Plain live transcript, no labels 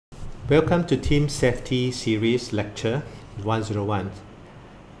Welcome to Team Safety Series Lecture 101.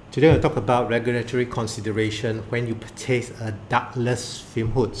 Today I'll talk about regulatory consideration when you purchase a ductless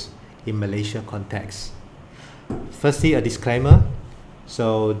fume hoods in Malaysia context. Firstly, a disclaimer.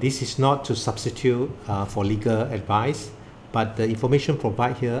 So this is not to substitute for legal advice, but the information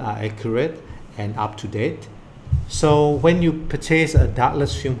provided here are accurate and up to date. So when you purchase a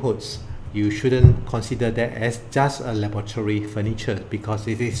ductless fume hoods, you shouldn't consider that as just a laboratory furniture, because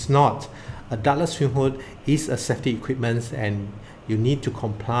it is not. A ductless fume hood is a safety equipment and you need to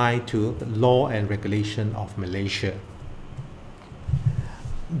comply to the law and regulation of Malaysia.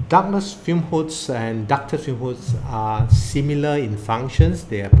 Ductless fume hoods and ducted fume hoods are similar in functions.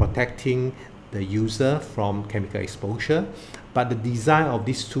 They are protecting the user from chemical exposure, but the design of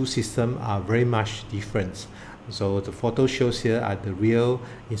these two systems are very much different. So the photo shows here are the real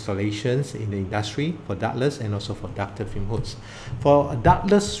installations in the industry for ductless and also for ducted fume hoods. For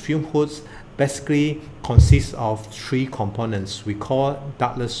ductless fume hoods, basically consists of three components. We call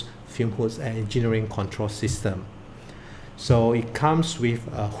ductless fume hoods an engineering control system. So it comes with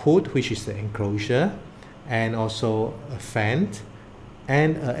a hood, which is the enclosure, and also a fan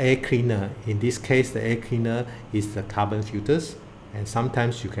and an air cleaner. In this case, the air cleaner is the carbon filters, and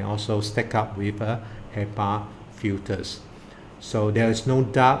sometimes you can also stack up with a HEPA filters. So there is no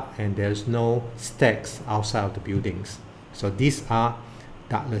duct and there is no stacks outside of the buildings. So these are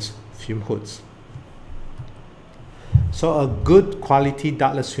ductless fume hoods. So a good quality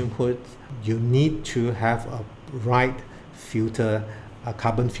ductless fume hood, you need to have a right filter,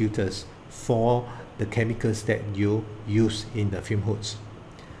 carbon filters for the chemicals that you use in the fume hoods.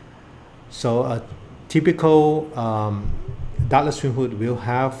 So a typical ductless fume hood will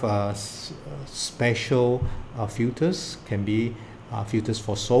have special filters, can be filters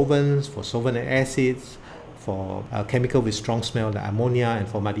for solvents, for solvent and acids, for chemical with strong smell like ammonia and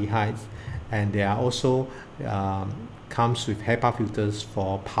formaldehyde, and there are also comes with HEPA filters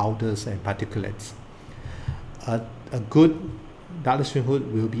for powders and particulates. A good ductless fume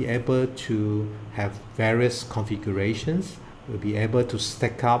hood will be able to have various configurations, will be able to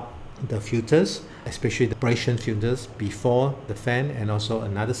stack up the filters, especially the abrasion filters before the fan, and also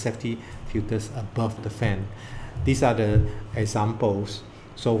another safety filters above the fan. These are the examples.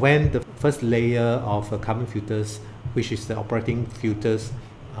 So when the first layer of carbon filters, which is the operating filters,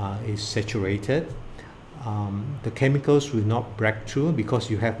 is saturated, the chemicals will not break through because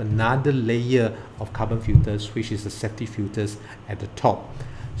you have another layer of carbon filters, which is the safety filters at the top.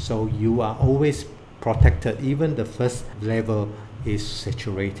 So you are always protected, even the first level is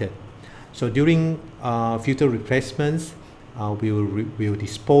saturated. So during filter replacements, we will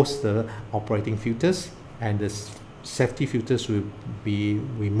dispose the operating filters, and the safety filters will be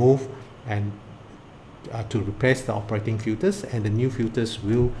removed and to replace the operating filters, and the new filters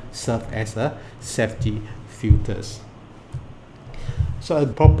will serve as a safety filters. So a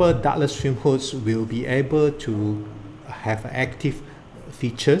proper ductless fume hoods will be able to have active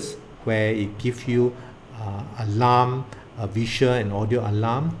features where it gives you alarm, a visual and audio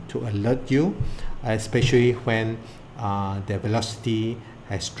alarm to alert you, especially when the velocity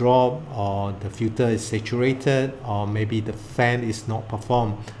has dropped, or the filter is saturated, or maybe the fan is not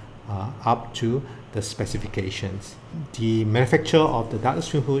performed up to the specifications. The manufacturer of the ductless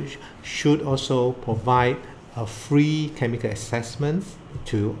fume hood should also provide a free chemical assessment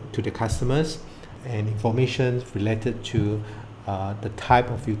to the customers and information related to the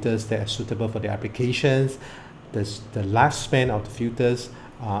type of filters that are suitable for the applications, the lifespan of the filters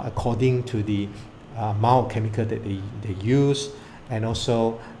according to the amount of chemical that they use, and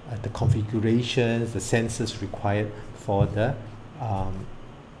also the configurations, the sensors required for the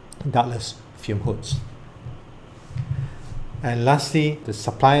ductless fume hoods. And lastly, the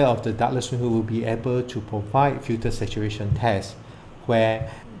supplier of the ductless fume hood will be able to provide filter saturation tests, where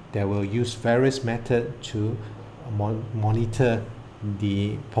they will use various methods to monitor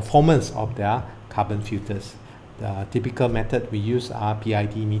the performance of their carbon filters. The typical method we use are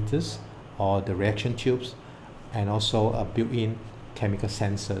PID meters or the reaction tubes, and also a built-in chemical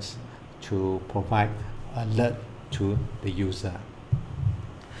sensors to provide alert to the user.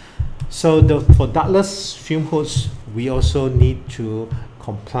 So for ductless fume hoods, we also need to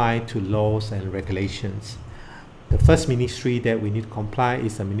comply to laws and regulations. The first ministry that we need to comply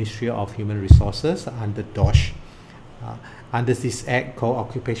is the Ministry of Human Resources under DOSH. Under this act called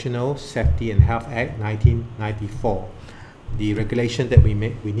Occupational Safety and Health Act 1994, the regulation that we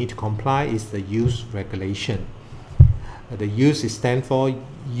need to comply is the use regulation. The use stands for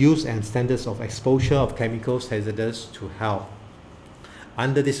use and standards of exposure of chemicals hazardous to health.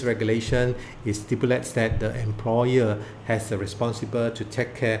 Under this regulation, it stipulates that the employer has the responsibility to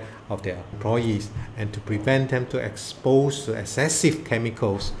take care of their employees and to prevent them to expose to excessive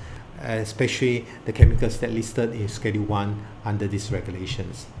chemicals, especially the chemicals that listed in Schedule 1 under these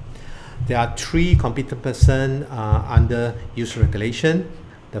regulations. There are 3 competent persons under use regulation.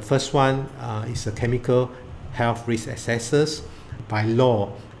 The first one is a chemical health risk assessors. By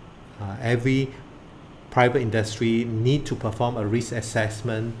law, every private industry need to perform a risk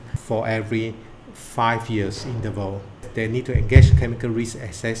assessment for every 5 years interval. They need to engage chemical risk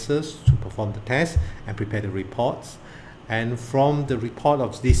assessors to perform the test and prepare the reports. And from the report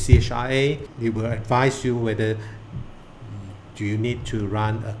of this CHRA, it will advise you whether do you need to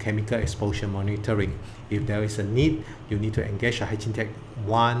run a chemical exposure monitoring. If there is a need, you need to engage a Hygiene Tech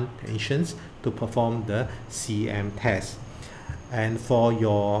 1 technicians to perform the CM test. And for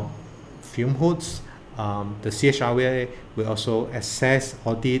your fume hoods, the CHRA will also assess,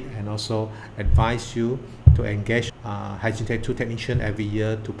 audit, and also advise you to engage Hygiene Tech 2 technician every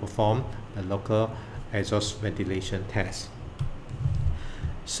year to perform the local exhaust ventilation test.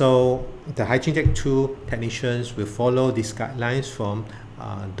 So the Hygiene Tech 2 technicians will follow these guidelines from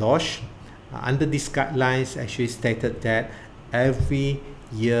DOSH. Under these guidelines, actually stated that every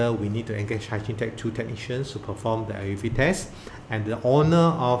year we need to engage Hygiene Tech 2 technicians to perform the LUV test, and the owner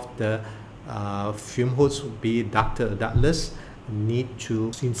of the fume hoods, be it ducted or ductless, need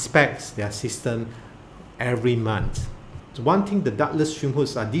to inspect their system every month. So one thing, the ductless fume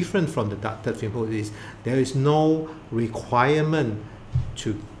hoods are different from the ducted fume hood is there is no requirement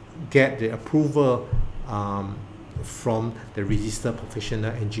to get the approval from the registered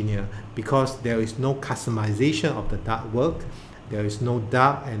professional engineer, because there is no customization of the duct work, there is no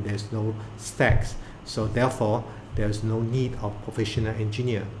duct and there is no stacks, so therefore there is no need of professional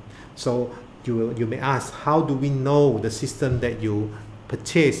engineer. So you may ask, how do we know the system that you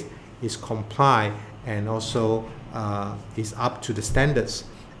purchase is compliant and also is up to the standards?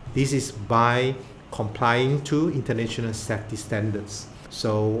 This is by complying to international safety standards.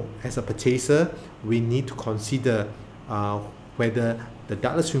 So as a purchaser, we need to consider whether the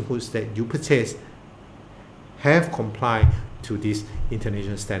ductless fume hoods that you purchase have complied to these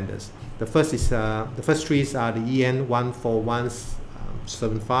international standards. The first 3 are the EN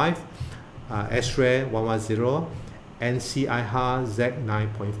 14175, SRE 110, NCIH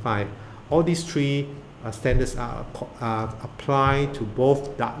Z9.5. All these 3 standards are applied to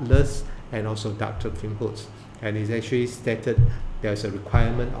both ductless and also ducted fume hoods, and it's actually stated there's a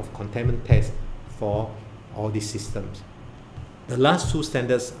requirement of containment test for all these systems. The last 2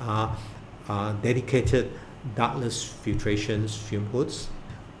 standards are dedicated ductless filtration fume hoods,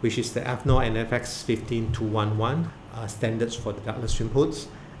 which is the AFNOR and FX 15211 standards for the ductless fume hoods,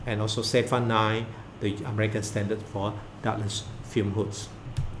 and also SAFA 9, the American standard for ductless fume hoods.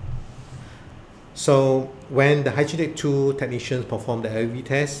 So when the Hygiene Tech 2 technicians perform the LUV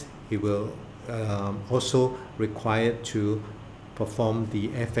test, he will also required to perform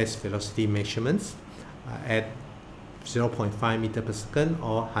the FS velocity measurements at 0.5 meter per second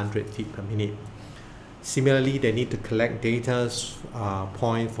or 100 feet per minute. Similarly, they need to collect data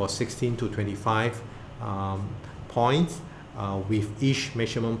point for 16 to 25 points with each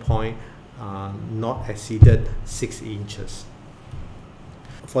measurement point not exceeded 6 inches.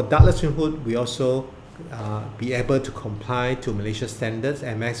 For ductless fume hood, we also be able to comply to Malaysia standards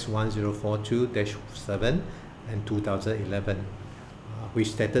MX 1042-7 and 2011,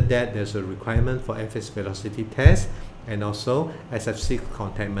 which stated that there's a requirement for FS velocity test and also SF6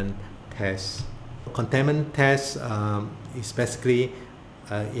 containment test. Containment test is basically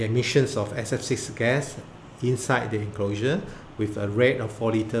emissions of SF6 gas inside the enclosure with a rate of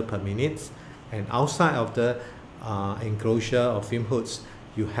 4 liters per minute, and outside of the enclosure of fume hoods,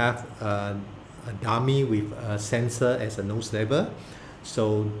 you have a dummy with a sensor as a nose level.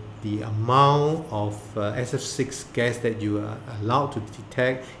 So the amount of SF6 gas that you are allowed to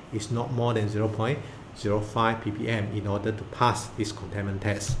detect is not more than 0.05 ppm in order to pass this containment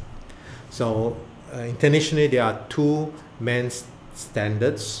test. So internationally, there are 2 main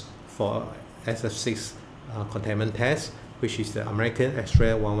standards for SF6 containment test, which is the American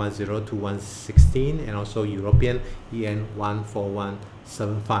SRE 110-116 and also European EN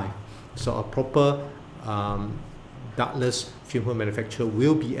 14175. So a proper ductless fume hood manufacturer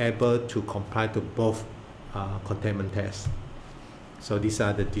will be able to comply to both containment tests. So these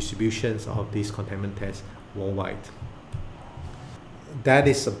are the distributions of these containment tests worldwide. That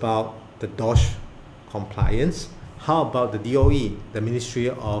is about the DOSH compliance. How about the DOE, the Ministry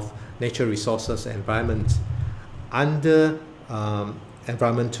of Natural Resources and Environment? Under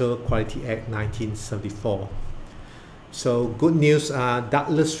Environmental Quality Act 1974, So good news,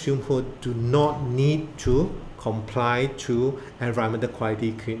 ductless fume hood do not need to comply to Environmental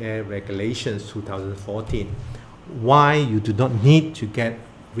Quality Clean Air Regulations 2014. Why you do not need to get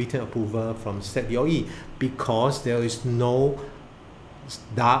written approval from state DOE? Because there is no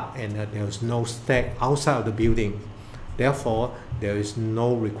duct and there is no stack outside of the building. Therefore, there is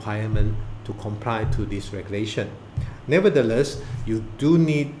no requirement to comply to this regulation. Nevertheless, you do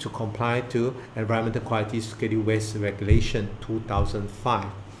need to comply to Environmental Quality Schedule Waste Regulation 2005.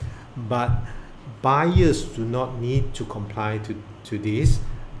 But buyers do not need to comply to this.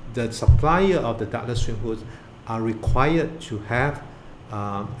 The supplier of the ductless fume hoods are required to have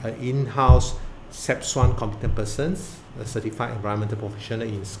an in-house SEPS 1 competent persons, a certified environmental professional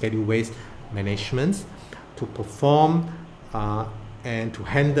in schedule waste management, to perform and to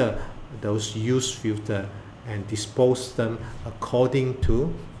handle those used filter and dispose them according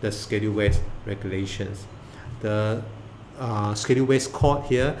to the schedule waste regulations. The schedule waste code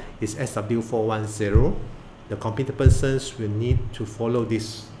here is SW410. The competent persons will need to follow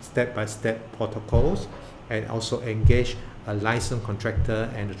these step-by-step protocols and also engage a licensed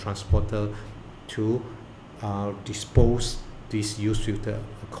contractor and a transporter to dispose this used filter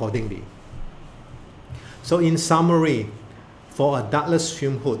accordingly. So in summary, for a ductless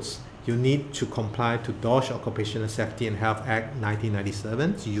fume hoods, you need to comply to DOSH Occupational Safety and Health Act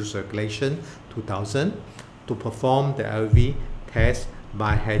 1997, Use Regulation 2000, to perform the LV test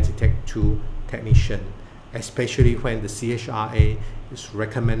by Hydrotech 2 technician, especially when the CHRA is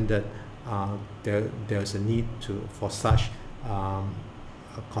recommended. There's a need for such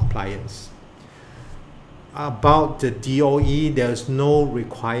compliance. About the DOE, there's no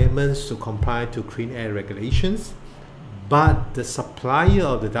requirements to comply to clean air regulations, but the supplier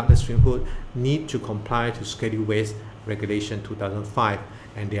of the ductless fume hood need to comply to Schedule Waste Regulation 2005,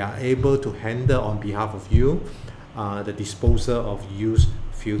 and they are able to handle on behalf of you the disposal of used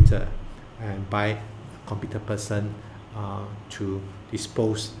filter and by a competent person to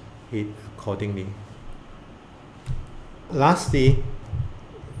dispose it accordingly. Lastly,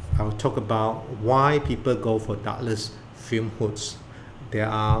 I will talk about why people go for ductless fume hoods. There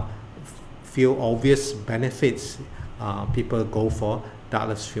are few obvious benefits people go for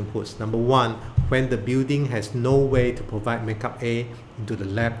ductless fume hoods. Number one, when the building has no way to provide makeup air into the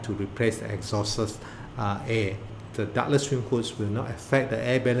lab to replace the exhausted air, the ductless fume hoods will not affect the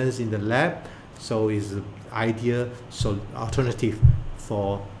air balance in the lab, so it's an ideal alternative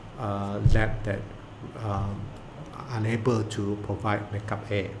for lab that unable to provide makeup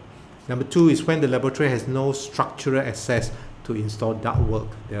air. Number two is when the laboratory has no structural access to install ductwork.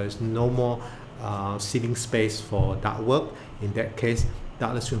 There is no more ceiling space for ductwork. In that case,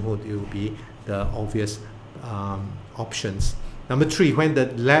 ductless fume hood will be the obvious options. Number three, when the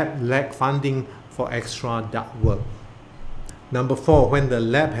lab lacks funding for extra ductwork. Number four, when the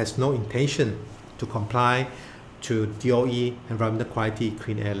lab has no intention to comply to DOE Environmental Quality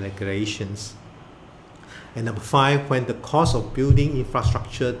Clean Air Regulations. And number five, when the cost of building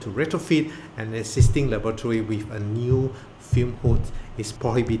infrastructure to retrofit an existing laboratory with a new fume hood is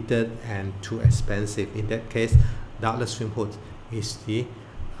prohibited and too expensive. In that case, ductless fume hood is the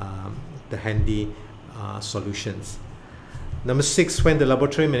handy solutions. Number six, when the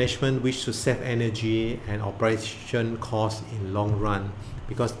laboratory management wish to save energy and operation costs in long run,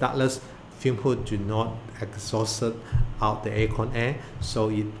 because ductless fume hood do not exhaust out the aircon air, so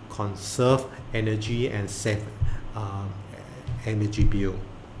it conserves energy and save energy bill.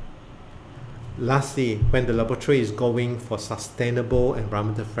 Lastly, when the laboratory is going for sustainable,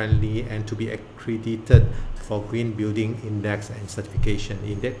 environmental friendly, and to be accredited for Green Building Index and certification,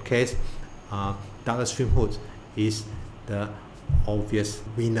 in that case, ductless fume hood is the obvious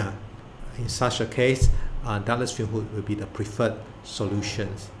winner. In such a case, ductless fume hood will be the preferred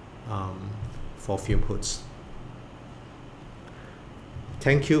solutions for fume hoods.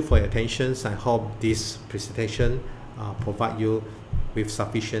 Thank you for your attention. I hope this presentation provide you with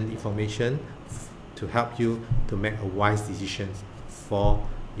sufficient information to help you to make a wise decision for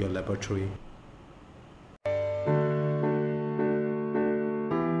your laboratory.